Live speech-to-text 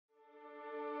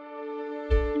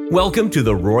Welcome to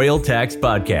the Royal Tax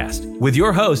Podcast with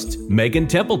your hosts, Megan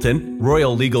Templeton,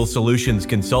 Royal Legal Solutions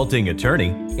Consulting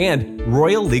Attorney, and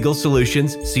Royal Legal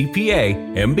Solutions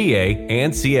CPA, MBA,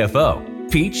 and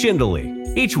CFO, Pete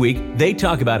Schindele. Each week, they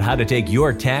talk about how to take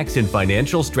your tax and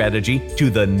financial strategy to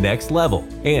the next level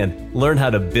and learn how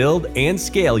to build and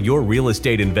scale your real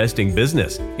estate investing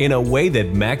business in a way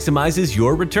that maximizes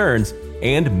your returns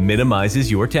and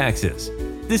minimizes your taxes.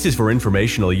 This is for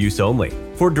informational use only.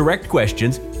 For direct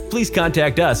questions, please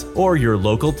contact us or your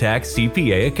local tax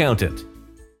CPA accountant.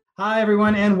 Hi,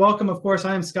 everyone, and welcome. Of course,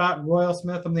 I am Scott Royal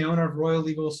Smith. I'm the owner of Royal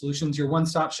Legal Solutions, your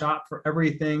one-stop shop for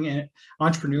everything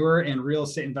entrepreneur and real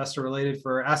estate investor related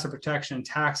for asset protection,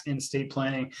 tax, and estate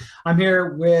planning. I'm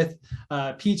here with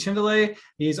Pete Schindele.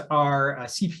 He's our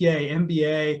CPA,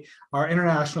 MBA, our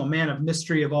international man of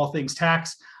mystery of all things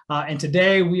tax. And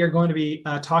today we are going to be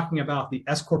talking about the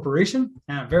S Corporation.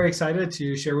 And I'm very excited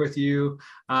to share with you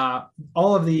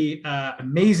all of the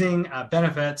amazing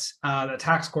benefits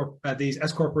that these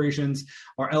S corporations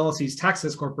or LLCs, tax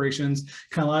S corporations,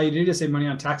 can allow you to do to save money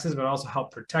on taxes, but also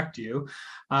help protect you.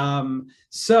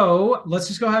 So let's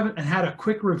just go ahead and have a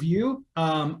quick review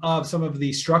of some of the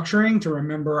structuring to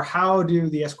remember how do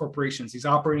the S corporations, these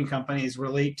operating companies,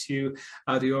 relate to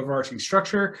the overarching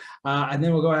structure. And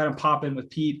then we'll go ahead and pop in with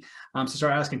Pete to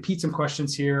start asking Pete some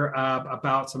questions here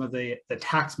about some of the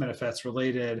tax benefits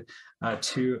related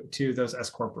to those S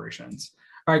corporations.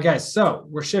 All right, guys, so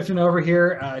we're shifting over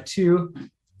here to,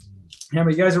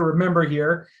 you guys will remember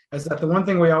here is that the one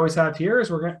thing we always have here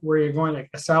is where you're going to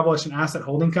establish an asset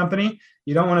holding company.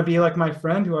 You don't want to be like my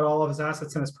friend who had all of his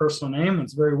assets in his personal name and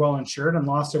is very well insured and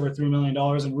lost over $3 million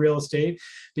in real estate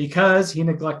because he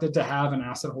neglected to have an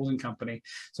asset holding company.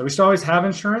 So we should always have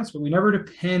insurance, but we never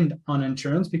depend on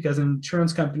insurance because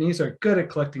insurance companies are good at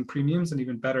collecting premiums and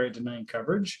even better at denying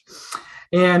coverage.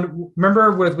 And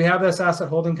remember, we have this asset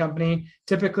holding company.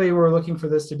 Typically, we're looking for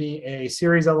this to be a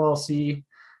series LLC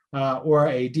or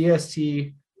a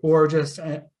DST or just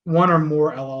one or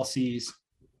more LLCs.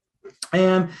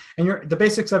 And the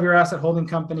basics of your asset holding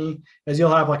company is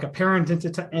you'll have like a parent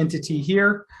entity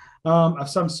here of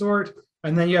some sort,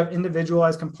 and then you have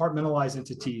individualized compartmentalized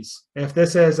entities. If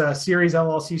this is a series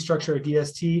LLC structure, a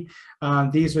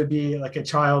DST, these would be like a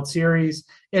child series.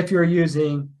 If you're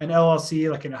using an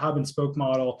LLC, like in a hub and spoke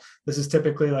model, this is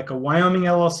typically like a Wyoming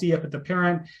LLC up at the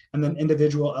parent and then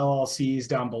individual LLCs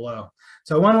down below.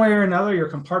 So one way or another,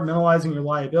 you're compartmentalizing your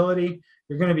liability.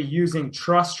 You're going to be using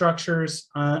trust structures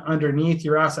underneath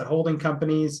your asset holding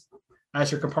companies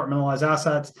as your compartmentalized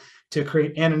assets to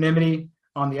create anonymity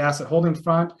on the asset holding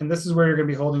front. And this is where you're going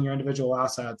to be holding your individual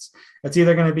assets. It's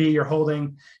either going to be you're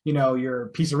holding, your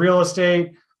piece of real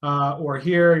estate, or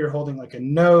here you're holding like a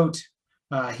note.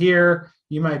 Here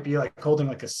you might be like holding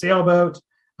like a sailboat.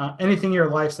 Anything in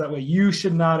your life, so that way you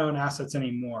should not own assets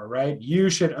anymore, right? You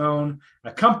should own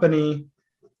a company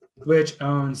which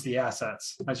owns the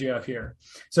assets, as you have here.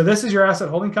 So this is your asset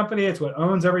holding company. It's what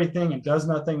owns everything and does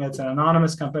nothing. It's an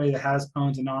anonymous company that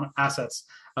owns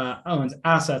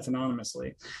assets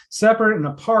anonymously. Separate and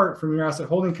apart from your asset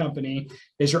holding company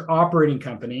is your operating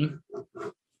company.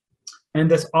 And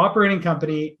this operating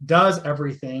company does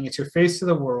everything. It's your face to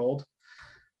the world,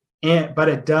 but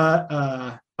it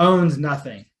owns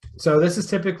nothing. So this is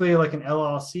typically like an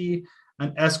LLC,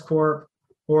 an S Corp,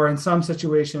 or in some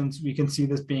situations, we can see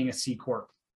this being a C Corp,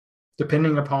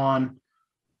 depending upon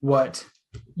what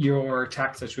your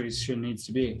tax situation needs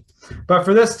to be. But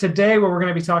for this today, what we're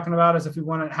going to be talking about is if we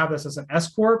want to have this as an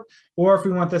S Corp, or if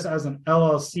we want this as an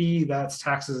LLC, that's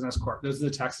taxed as an S Corp. Those are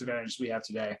the tax advantages we have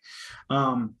today.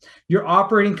 Your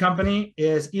operating company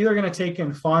is either going to take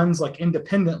in funds like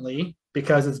independently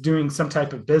because it's doing some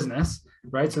type of business,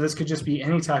 right? So this could just be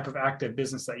any type of active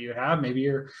business that you have. Maybe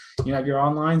you have your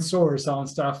online store selling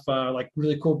stuff like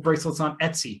really cool bracelets on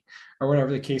Etsy or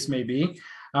whatever the case may be.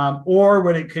 Or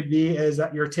what it could be is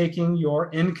that you're taking your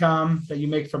income that you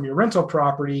make from your rental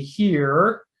property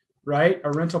here, right?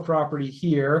 A rental property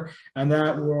here, and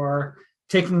that we're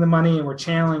taking the money and we're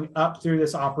channeling up through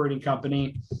this operating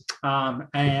company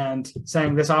and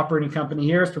saying this operating company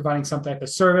here is providing some type of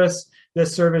service.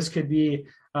 This service could be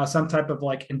some type of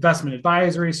like investment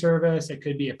advisory service. It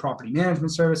could be a property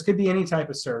management service, could be any type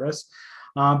of service,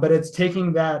 but it's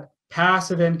taking that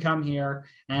passive income here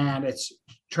and it's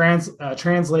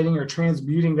translating or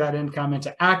transmuting that income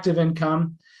into active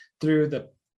income through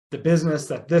the business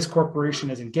that this corporation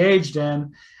is engaged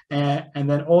in. And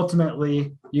then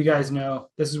ultimately, you guys know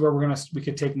this is where we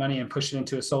could take money and push it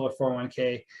into a solar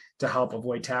 401k to help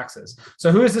avoid taxes.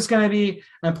 So who is this going to be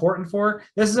important for?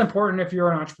 This is important if you're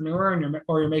an entrepreneur and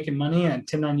you're making money and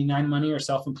 1099 money or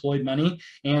self-employed money,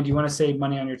 and you want to save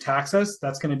money on your taxes.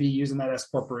 That's going to be using that S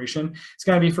corporation. It's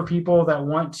going to be for people that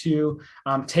want to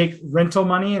take rental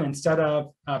money, and instead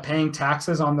of paying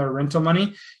taxes on their rental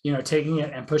money, taking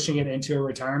it and pushing it into a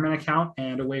retirement account,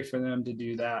 and a way for them to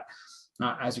do that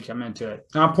as we come into it.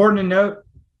 Now, important to note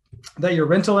that your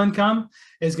rental income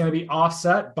is going to be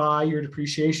offset by your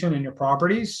depreciation in your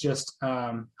properties, just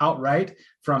outright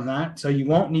from that. So you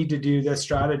won't need to do this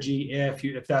strategy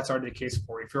if that's already the case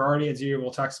for you. If you're already at zero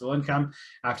taxable income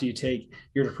after you take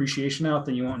your depreciation out,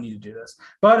 then you won't need to do this.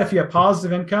 But if you have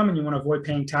positive income and you want to avoid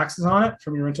paying taxes on it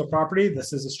from your rental property,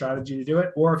 this is a strategy to do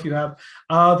it. Or if you have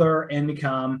other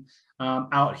income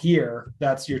out here,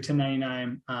 that's your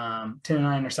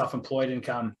 1099 or self-employed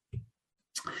income,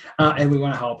 and we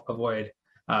want to help avoid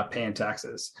paying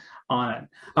taxes on it.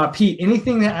 Pete,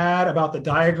 anything to add about the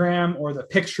diagram or the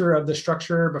picture of the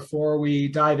structure before we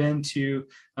dive into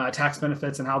tax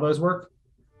benefits and how those work?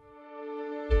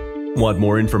 Want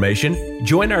more information?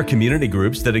 Join our community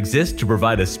groups that exist to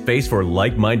provide a space for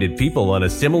like-minded people on a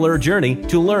similar journey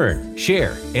to learn,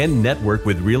 share, and network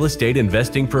with real estate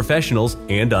investing professionals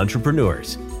and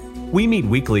entrepreneurs. We meet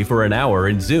weekly for an hour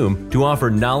in Zoom to offer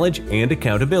knowledge and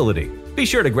accountability. Be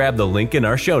sure to grab the link in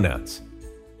our show notes.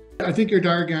 I think your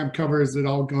diagram covers it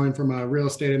all, going from a real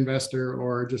estate investor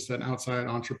or just an outside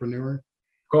entrepreneur.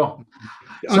 Cool.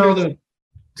 So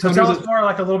tell us more,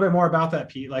 like a little bit more about that,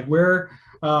 Pete. Like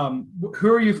who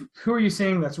are you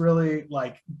seeing that's really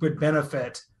would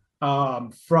benefit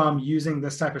from using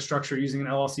this type of structure, using an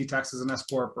LLC tax as an S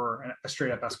corp or a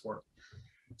straight up S corp?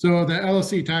 So the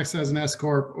LLC tax as an S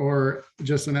corp or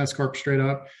just an S corp straight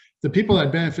up, the people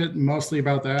that benefit mostly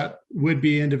about that would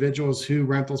be individuals who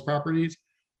rent those properties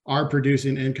are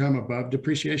producing income above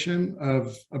depreciation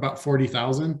of about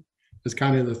 40,000 is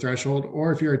kind of the threshold.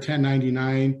 Or if you're a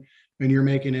 1099 and you're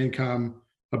making income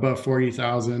above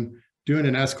 40,000, doing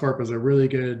an S corp is a really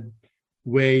good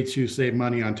way to save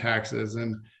money on taxes.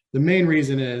 And the main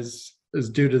reason is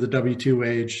due to the W-2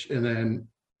 wage and then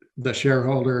the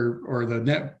shareholder or the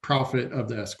net profit of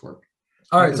the S corp.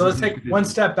 All right, so let's take one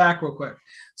step back real quick.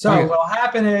 So what'll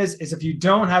happen is if you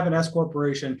don't have an S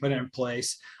corporation put in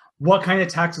place, what kind of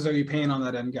taxes are you paying on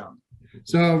that income?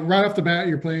 So right off the bat,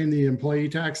 you're paying the employee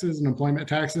taxes and employment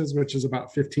taxes, which is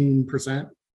about 15%.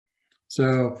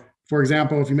 So for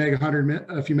example, if you make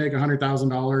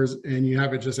 $100,000 and you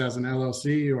have it just as an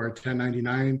LLC or a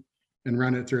 1099 and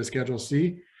run it through a Schedule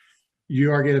C,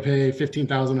 you are going to pay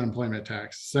 $15,000 employment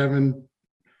tax.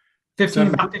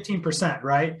 15%,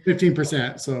 right?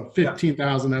 15%. So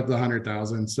 15,000 of the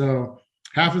 100,000. So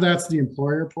half of that's the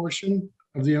employer portion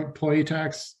of the employee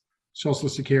tax, Social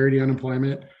Security,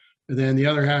 unemployment, and then the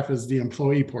other half is the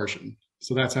employee portion.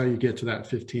 So that's how you get to that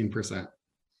 15%.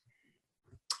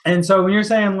 And so when you're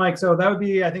saying so that would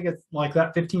be, I think it's like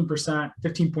that 15%,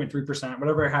 15.3%,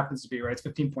 whatever it happens to be, right? It's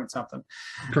 15 point something.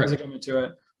 Correct. As I come into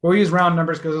it. We'll use round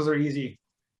numbers because those are easy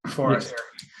for us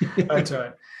here. Into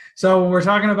it. So when we're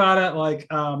talking about it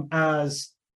as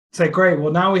say, great,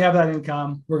 well, now we have that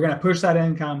income. We're going to push that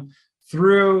income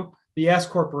through the S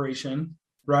corporation,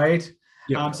 right?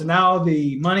 Yep. So now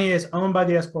the money is owned by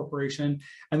the S corporation,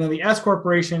 and then the S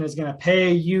corporation is going to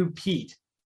pay you, Pete,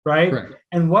 right? Correct.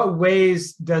 And what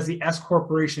ways does the S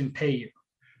corporation pay you?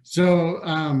 So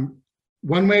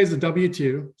one way is a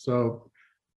W-2. So,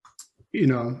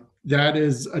 that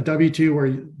is a W-2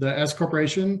 where the S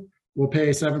corporation will pay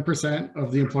 7%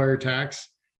 of the employer tax.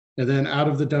 And then out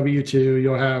of the W-2,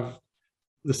 you'll have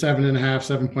the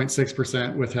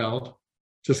 7.6% withheld.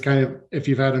 Just kind of, if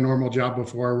you've had a normal job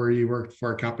before where you worked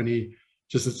for a company,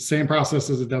 just the same process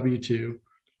as a W-2.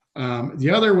 The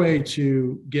other way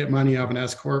to get money out of an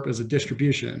S corp is a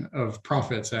distribution of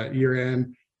profits at year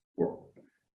end.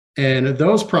 And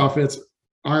those profits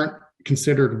aren't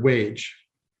considered wage.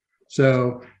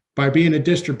 So by being a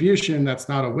distribution, that's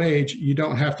not a wage, you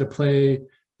don't have to pay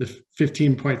the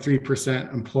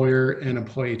 15.3% employer and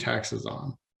employee taxes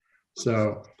on.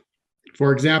 So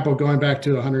for example, going back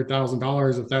to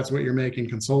 $100,000, if that's what you're making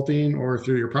consulting or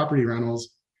through your property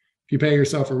rentals, if you pay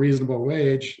yourself a reasonable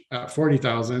wage at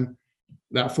 40,000,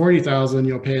 that 40,000,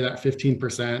 you'll pay that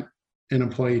 15% in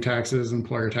employee taxes,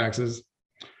 employer taxes.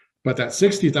 But that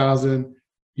 60,000,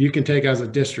 you can take as a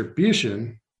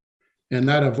distribution, and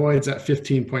that avoids that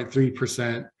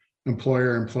 15.3%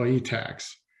 employer employee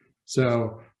tax.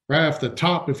 So right off the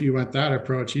top, if you went that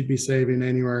approach, you'd be saving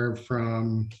anywhere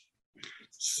from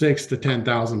 $6,000 to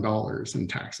 $10,000 in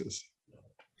taxes.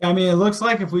 I mean, it looks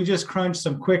like if we just crunch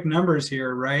some quick numbers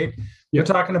here, right? We're Yep.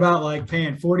 talking about like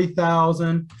paying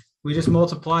 40,000. We just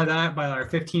multiply that by our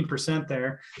 15%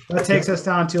 there. That takes us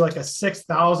down to like a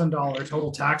 $6,000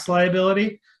 total tax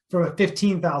liability from a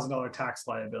 $15,000 tax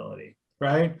liability,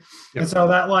 right? Yep. And so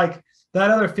that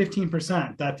other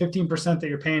 15%, that 15% that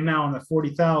you're paying now on the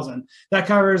 40,000, that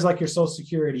covers like your Social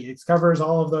Security. It covers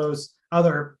all of those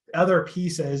other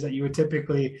pieces that you would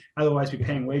typically otherwise be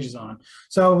paying wages on.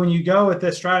 So when you go with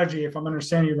this strategy, if I'm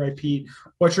understanding you right, Pete,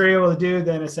 what you're able to do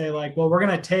then is say like, well, we're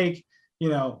going to take,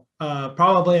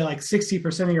 probably like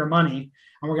 60% of your money,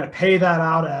 and we're going to pay that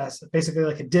out as basically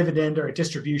like a dividend or a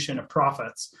distribution of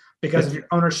profits because of your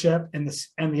ownership in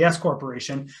the S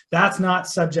corporation. That's not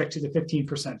subject to the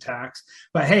 15% tax.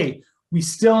 But hey, we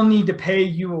still need to pay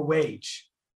you a wage.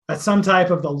 That's some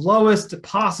type of the lowest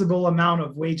possible amount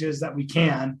of wages that we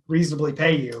can reasonably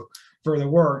pay you for the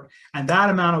work. And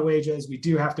that amount of wages, we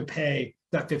do have to pay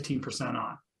that 15%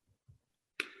 on.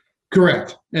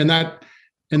 Correct.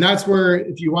 And that's where,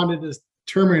 if you wanted to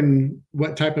determine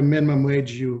what type of minimum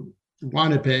wage you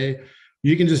want to pay,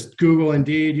 you can just Google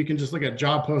Indeed. You can just look at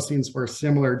job postings for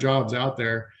similar jobs out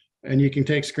there, and you can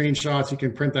take screenshots. You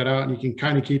can print that out, and you can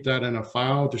kind of keep that in a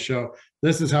file to show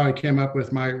this is how I came up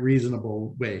with my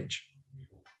reasonable wage.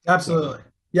 Absolutely.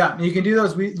 Yeah. You can do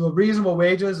those reasonable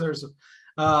wages. There's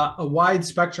a wide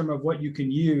spectrum of what you can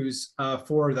use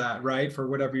for that, right? For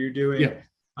whatever you're doing.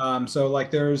 Yeah. So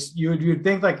like you'd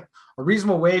think like a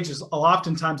reasonable wage is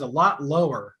oftentimes a lot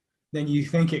lower than you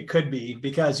think it could be,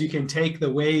 because you can take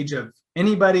the wage of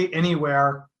anybody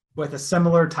anywhere with a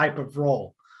similar type of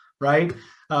role, right?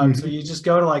 So you just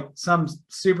go to like some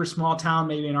super small town,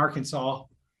 maybe in Arkansas,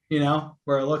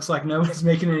 where it looks like nobody's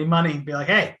making any money, be like,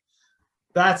 hey,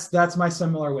 that's my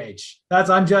similar wage.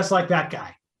 I'm just like that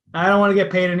guy. I don't want to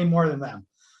get paid any more than them,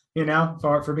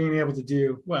 for being able to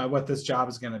do what this job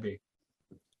is going to be.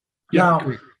 Yeah.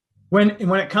 Now, when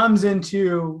it comes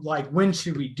into like, when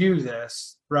should we do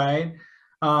this, right?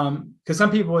 Because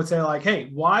some people would say like, hey,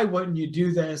 why wouldn't you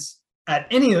do this at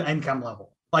any income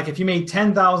level? Like if you made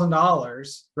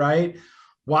 $10,000, right?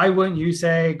 Why wouldn't you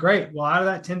say, great, well, out of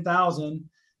that $10,000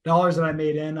 that I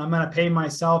made I'm going to pay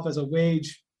myself as a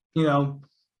wage,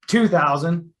 $2,000,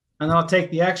 and then I'll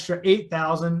take the extra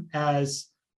 $8,000 as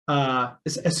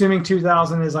assuming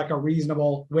 $2,000 is like a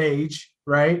reasonable wage,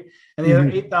 right? And the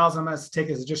other $8,000 I'm going to take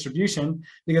as a distribution,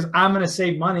 because I'm going to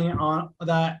save money on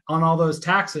all those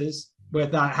taxes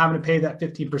without having to pay that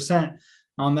 15%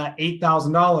 on that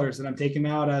 $8,000 that I'm taking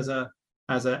out as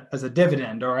a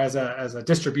dividend or as a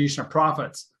distribution of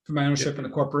profits from my ownership in the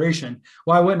corporation.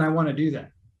 Why wouldn't I want to do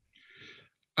that?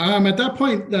 At that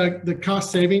point, the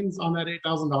cost savings on that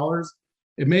 $8,000,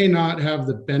 it may not have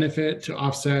the benefit to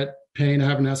offset paying to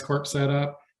have an S corp set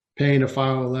up, paying to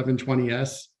file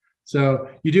 1120S. So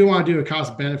you do want to do a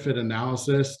cost benefit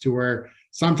analysis to where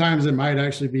sometimes it might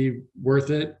actually be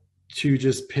worth it to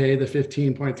just pay the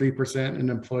 15.3% in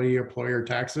employer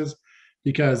taxes,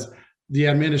 because the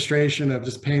administration of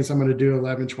just paying someone to do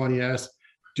 1120S,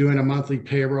 doing a monthly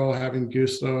payroll, having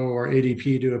Gusto or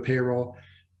ADP do a payroll,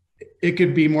 it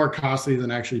could be more costly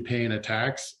than actually paying a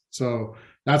tax. So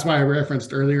that's why I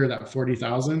referenced earlier that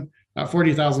 $40,000. That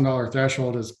 $40,000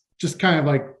 threshold is just kind of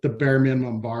like the bare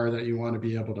minimum bar that you want to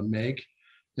be able to make.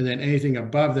 And then anything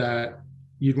above that,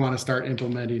 you'd want to start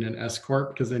implementing an S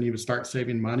corp, because then you would start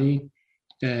saving money.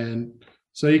 And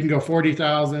so you can go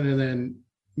 40,000 and then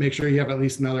make sure you have at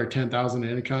least another 10,000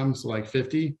 income, so like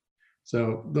 50.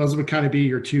 So those would kind of be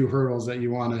your two hurdles that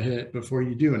you want to hit before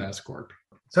you do an S corp.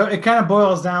 So it kind of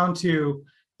boils down to,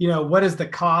 what is the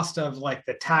cost of like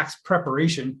the tax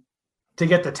preparation to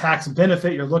get the tax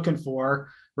benefit you're looking for,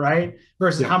 right?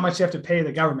 Versus how much you have to pay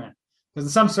the government. Because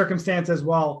in some circumstances,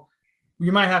 well,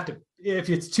 you might have to, if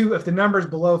the number's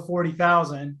below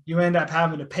 40,000, you end up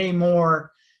having to pay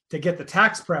more to get the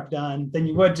tax prep done than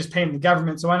you would just paying the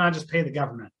government. So why not just pay the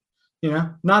government?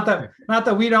 Not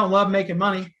that we don't love making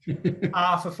money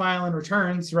off of filing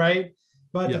returns, right?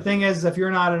 But the thing is, if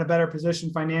you're not in a better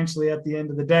position financially at the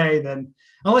end of the day, then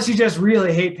unless you just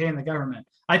really hate paying the government,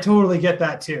 I totally get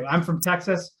that too. I'm from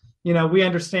Texas. We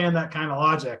understand that kind of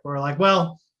logic. We're like,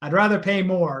 well, I'd rather pay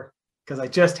more because I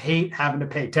just hate having to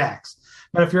pay tax.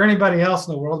 But if you're anybody else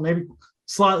in the world, maybe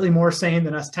slightly more sane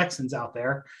than us Texans out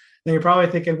there, then you're probably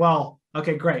thinking, well,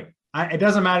 okay, great. It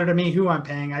doesn't matter to me who I'm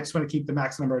paying. I just want to keep the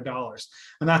max number of dollars.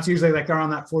 And that's usually like around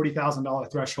that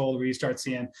 $40,000 threshold where you start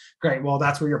seeing, great, well,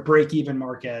 that's where your break-even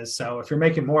mark is. So if you're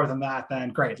making more than that, then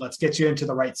great, let's get you into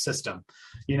the right system,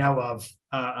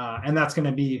 and that's going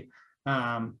to be,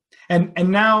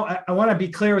 and now I want to be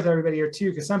clear with everybody here too,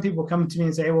 because some people come to me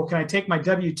and say, well, can I take my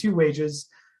W-2 wages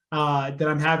that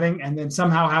I'm having, and then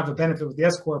somehow have a benefit with the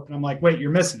S Corp. And I'm like, wait,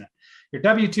 you're missing it. Your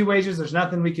W-2 wages, there's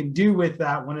nothing we can do with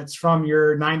that when it's from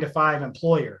your 9-to-5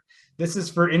 employer. This is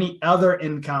for any other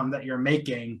income that you're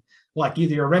making, like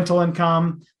either your rental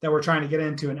income that we're trying to get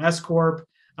into an S Corp,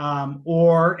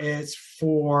 or it's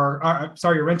for,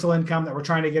 your rental income that we're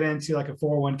trying to get into like a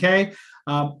 401k,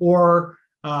 or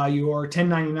your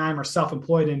 1099 or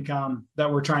self-employed income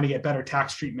that we're trying to get better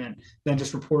tax treatment than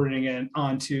just reporting it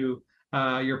onto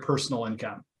your personal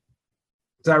income.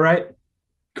 Is that right?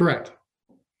 Correct.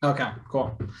 Okay,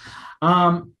 cool.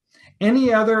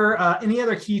 Any other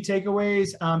key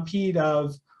takeaways, Pete,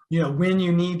 of when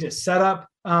you need to set up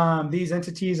these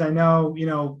entities? I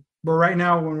know but right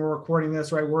now when we're recording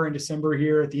this, right, we're in December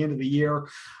here at the end of the year.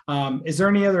 Is there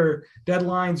any other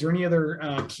deadlines or any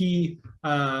other key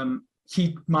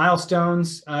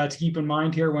milestones to keep in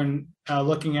mind here when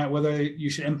looking at whether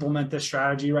you should implement this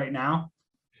strategy right now?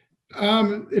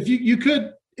 If you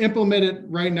could implement it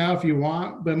right now if you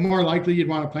want, but more likely you'd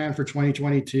want to plan for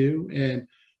 2022. And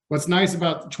what's nice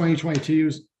about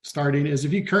 2022 starting is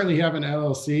if you currently have an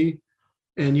LLC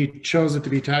and you chose it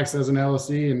to be taxed as an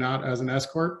LLC and not as an S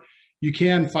Corp, you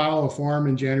can file a form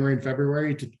in January and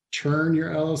February to turn your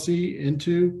LLC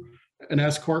into an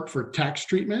S Corp for tax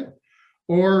treatment.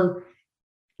 Or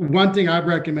one thing I'd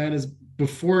recommend is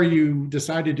before you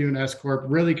decide to do an S Corp,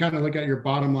 really kind of look at your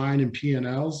bottom line and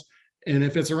P&Ls. And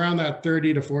if it's around that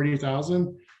 30 to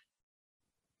 40,000,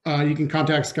 you can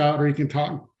contact Scott or you can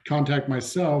contact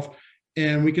myself,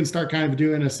 and we can start kind of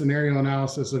doing a scenario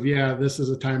analysis of, this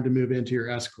is a time to move into your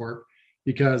S Corp,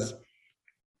 because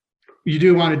you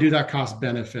do want to do that cost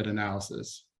benefit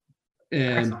analysis.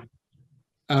 And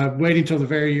waiting till the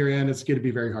very year end, it's going to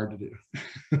be very hard to do.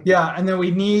 Yeah. And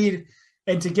then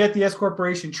and to get the S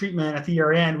Corporation treatment at the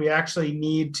year end, we actually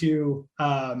need to,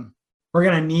 we're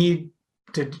going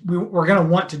to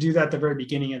want to do that at the very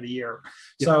beginning of the year.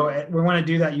 Yeah. So we want to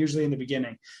do that usually in the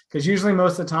beginning, because usually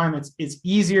most of the time it's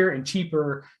easier and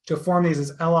cheaper to form these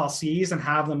as LLCs and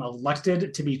have them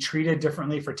elected to be treated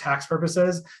differently for tax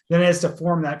purposes than it is to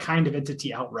form that kind of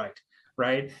entity outright,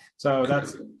 right? So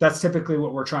that's typically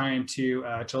what we're trying to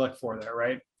look for there,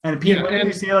 right? And Pete, when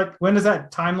does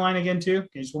that timeline again too?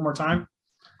 Just one more time.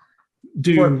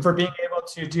 For being able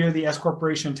to do the S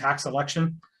Corporation tax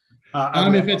election.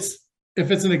 If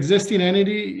it's an existing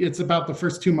entity, it's about the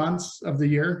first 2 months of the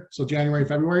year, so January,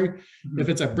 February. Mm-hmm. If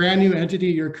it's a brand new entity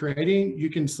you're creating, you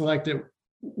can select it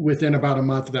within about a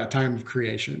month of that time of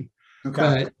creation.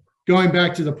 Okay. But going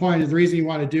back to the point, the reason you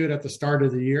want to do it at the start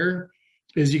of the year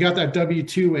is you got that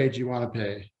W-2 wage you want to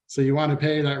pay. So you want to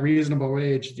pay that reasonable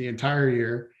wage the entire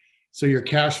year, so your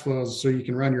cash flows, so you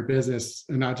can run your business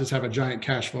and not just have a giant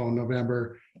cash flow in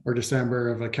November or December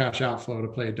of a cash outflow to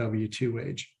pay a W-2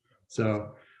 wage.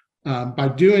 So by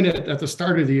doing it at the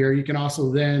start of the year, you can also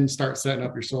then start setting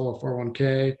up your solo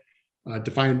 401k,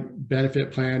 defined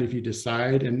benefit plan if you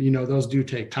decide. And, those do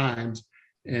take times.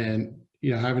 And,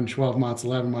 having 12 months,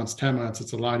 11 months, 10 months,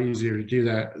 it's a lot easier to do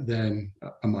that than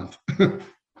a month.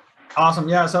 Awesome.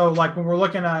 Yeah. So like when we're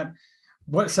looking at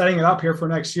setting it up here for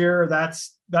next year,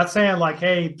 that's saying like,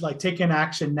 hey, like taking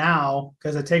action now,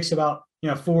 because it takes about,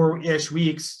 4 to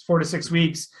 6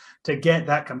 weeks to get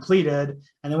that completed.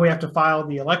 And then we have to file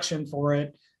the election for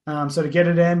it. So to get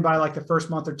it in by like the first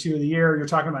month or two of the year, you're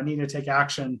talking about needing to take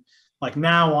action like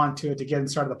now onto it to get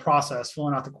started the process,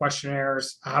 filling out the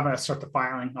questionnaires, having to start the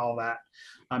filing, all that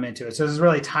into it. So this is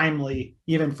really timely,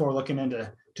 even for looking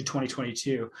into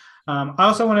 2022. I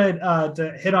also wanted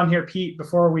to hit on here, Pete,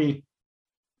 before we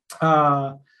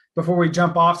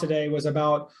jump off today, was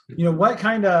about, what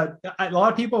kind of, a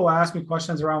lot of people will ask me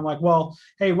questions around like, well,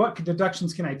 hey, what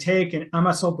deductions can I take? And I'm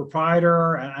a sole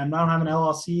proprietor and I don't have an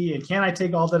LLC. And can I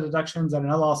take all the deductions that an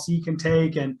LLC can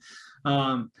take? And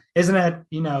isn't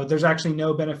it, there's actually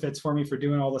no benefits for me for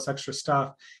doing all this extra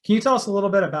stuff. Can you tell us a little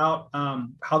bit about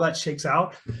how that shakes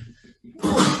out?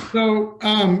 So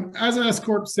as an S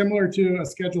Corp, similar to a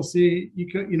Schedule C,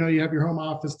 you have your home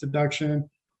office deduction.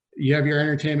 You have your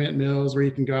entertainment meals where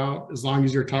you can go out as long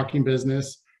as you're talking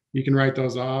business. You can write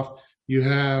those off. You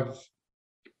have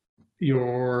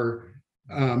your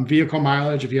vehicle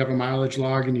mileage. If you have a mileage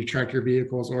log and you track your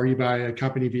vehicles, or you buy a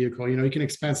company vehicle, you can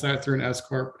expense that through an S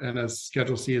Corp and a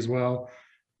Schedule C as well.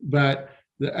 But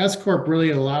the S Corp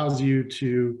really allows you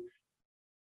to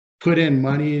put in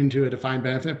money into a defined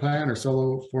benefit plan or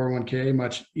solo 401k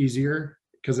much easier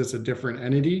because it's a different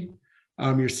entity.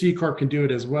 Your C Corp can do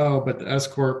it as well, but the S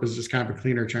Corp is just kind of a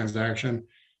cleaner transaction.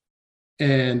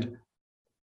 And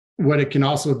what it can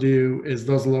also do is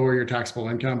those lower your taxable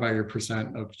income by your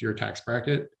percent of your tax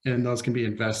bracket, and those can be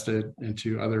invested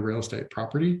into other real estate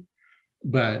property.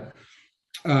 But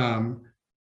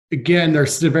Again, they're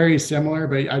still very similar,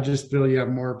 but I just feel you have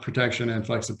more protection and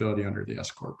flexibility under the S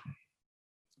corp.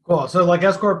 Cool. So like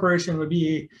S corporation would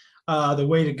be the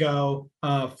way to go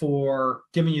for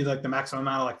giving you like the maximum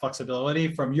amount of like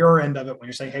flexibility from your end of it when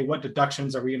you're saying, hey, what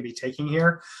deductions are we going to be taking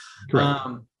here?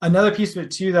 Another piece of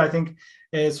it too that I think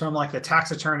is from like the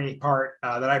tax attorney part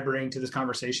that I bring to this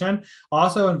conversation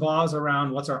also involves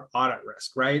around what's our audit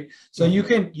risk, right? So you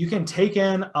can take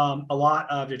in a lot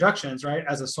of deductions, right,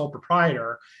 as a sole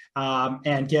proprietor,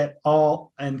 and get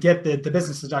the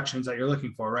business deductions that you're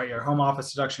looking for, right? Your home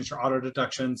office deductions, your auto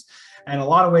deductions, and a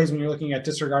lot of ways when you're looking at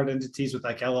disregarded entities with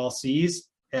like LLCs,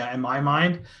 in my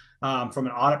mind, from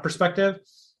an audit perspective,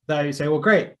 that you say, well,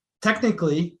 great,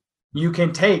 technically you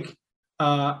can take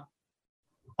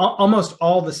almost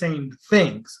all the same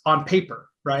things on paper,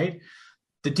 right?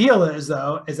 The deal is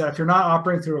though, is that if you're not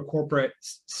operating through a corporate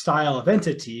style of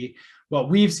entity, what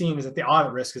we've seen is that the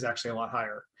audit risk is actually a lot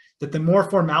higher. That the more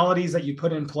formalities that you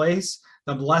put in place,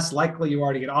 the less likely you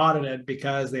are to get audited,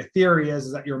 because the theory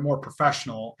is that you're more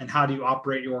professional and how do you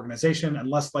operate your organization and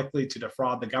less likely to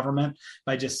defraud the government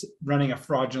by just running a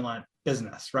fraudulent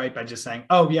business, right? By just saying,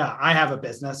 oh yeah, I have a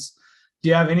business. Do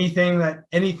you have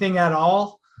anything at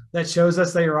all that shows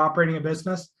us that you're operating a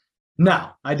business? No,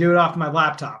 I do it off my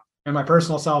laptop and my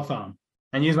personal cell phone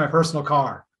and use my personal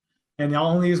car. And I'll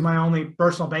only use my only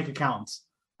personal bank accounts.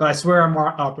 But I swear I'm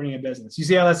operating a business. You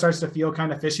see how that starts to feel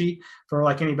kind of fishy for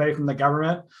like anybody from the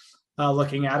government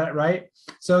looking at it, right?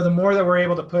 So the more that we're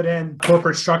able to put in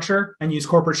corporate structure and use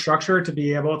corporate structure to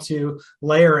be able to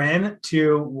layer in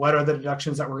to what are the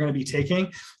deductions that we're going to be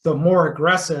taking, the more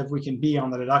aggressive we can be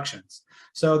on the deductions.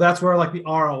 So that's where like the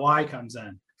ROI comes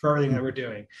in for everything that we're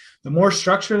doing. The more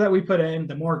structure that we put in,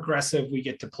 the more aggressive we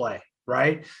get to play,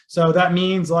 right? So that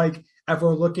means like if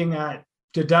we're looking at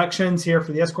deductions here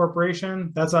for the S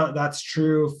corporation, that's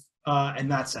true in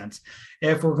that sense.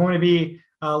 If we're going to be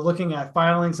looking at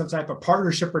filing some type of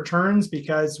partnership returns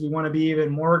because we want to be even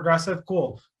more aggressive,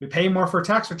 cool. We pay more for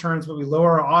tax returns, but we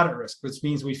lower our audit risk, which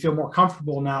means we feel more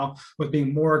comfortable now with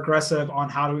being more aggressive on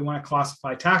how do we want to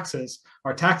classify taxes,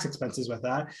 our tax expenses with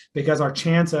that, because our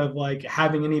chance of like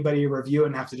having anybody review it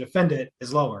and have to defend it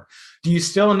is lower. Do you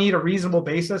still need a reasonable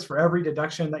basis for every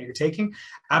deduction that you're taking?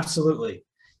 Absolutely.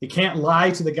 You can't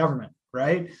lie to the government,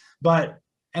 right?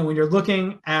 And when you're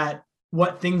looking at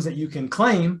what things that you can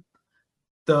claim,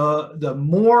 the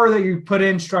more that you put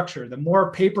in structure, the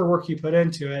more paperwork you put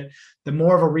into it, the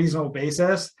more of a reasonable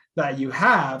basis that you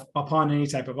have upon any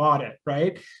type of audit,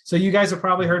 right? So you guys have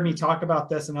probably heard me talk about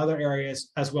this in other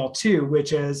areas as well too,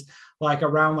 which is like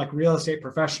around like real estate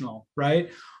professional,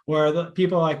 right? Where the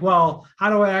people are like, well, how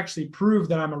do I actually prove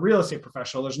that I'm a real estate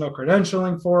professional? There's no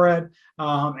credentialing for it.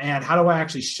 And how do I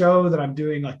actually show that I'm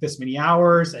doing like this many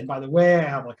hours? And by the way, I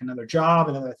have like another job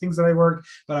and other things that I work,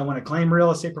 but I want to claim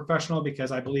real estate professional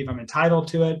because I believe I'm entitled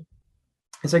to it.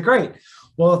 It's like, great.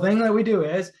 Well, the thing that we do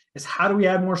is how do we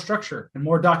add more structure and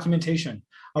more documentation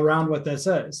around what this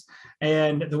is?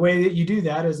 And the way that you do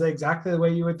that is exactly the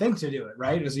way you would think to do it,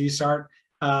 right? Is you start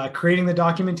creating the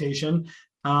documentation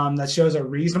that shows a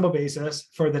reasonable basis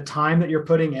for the time that you're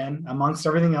putting in amongst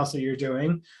everything else that you're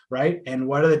doing, right? And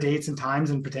what are the dates and times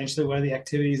and potentially what are the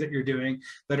activities that you're doing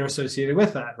that are associated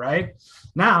with that, right?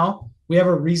 Now we have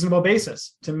a reasonable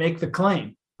basis to make the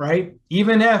claim, right?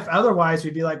 Even if otherwise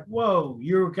we'd be like, whoa,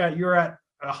 you're at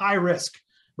a high risk,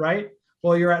 right?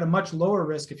 Well, you're at a much lower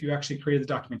risk if you actually created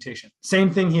the documentation. Same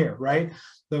thing here, right?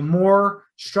 The more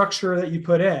structure that you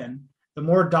put in, the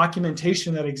more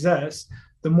documentation that exists,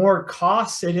 the more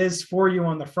costs it is for you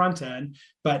on the front end,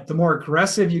 but the more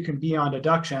aggressive you can be on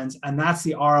deductions. And that's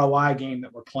the ROI game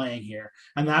that we're playing here.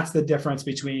 And that's the difference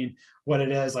between what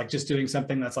it is like just doing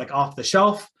something that's like off the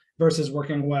shelf versus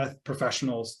working with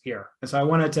professionals here. And so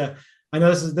I know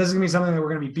this is gonna be something that we're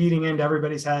gonna be beating into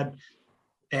everybody's head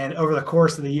and over the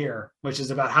course of the year, which is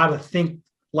about how to think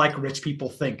like rich people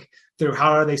think through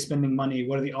how are they spending money,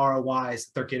 what are the ROIs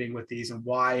that they're getting with these, and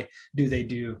why do they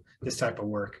do this type of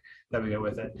work that we go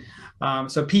with it.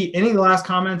 So Pete, any last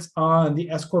comments on the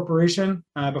S corporation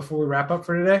before we wrap up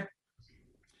for today?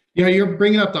 Yeah, you're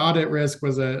bringing up the audit risk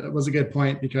was a good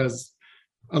point, because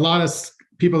a lot of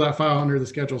people that file under the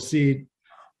Schedule C,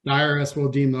 the IRS will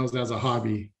deem those as a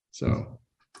hobby. So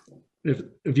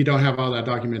if you don't have all that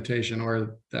documentation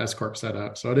or the S corp set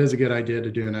up, so it is a good idea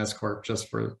to do an S corp just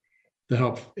for the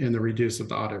help in the reduce of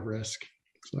the audit risk.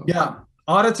 So yeah,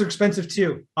 audits are expensive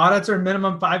too. Audits are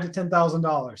minimum $5,000 to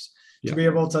 $10,000 to be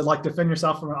able to like defend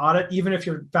yourself from an audit, even if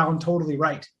you're found totally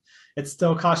right. it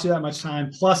still costs you that much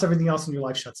time, plus everything else in your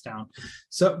life shuts down.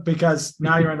 So because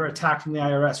now you're under attack from the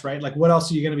IRS, right? Like, what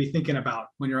else are you going to be thinking about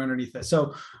when you're underneath it?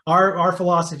 So our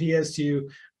philosophy is to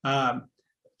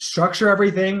structure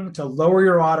everything to lower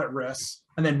your audit risks,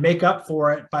 and then make up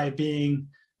for it by being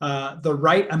the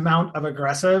right amount of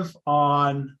aggressive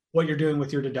on what you're doing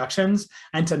with your deductions,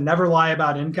 and to never lie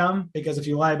about income, because if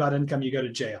you lie about income, you go to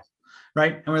jail,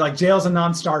 right? And we're like, jail's a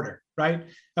non-starter, right?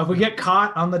 If we get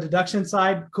caught on the deduction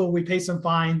side, cool, we pay some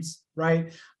fines,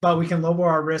 right? But we can lower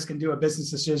our risk and do a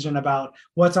business decision about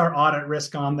what's our audit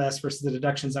risk on this versus the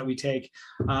deductions that we take.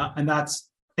 And that's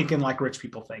thinking like rich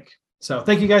people think. So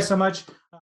thank you guys so much.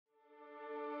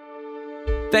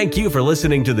 Thank you for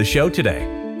listening to the show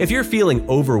today. If you're feeling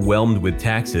overwhelmed with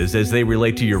taxes as they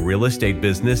relate to your real estate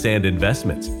business and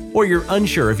investments, or you're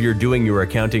unsure if you're doing your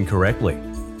accounting correctly,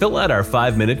 fill out our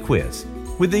 5-minute quiz.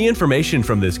 With the information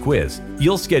from this quiz,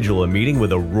 you'll schedule a meeting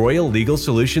with a Royal Legal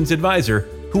Solutions advisor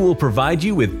who will provide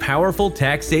you with powerful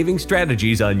tax-saving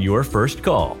strategies on your first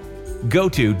call. Go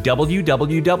to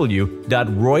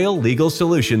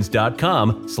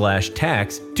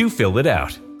www.royallegalsolutions.com/tax to fill it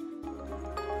out.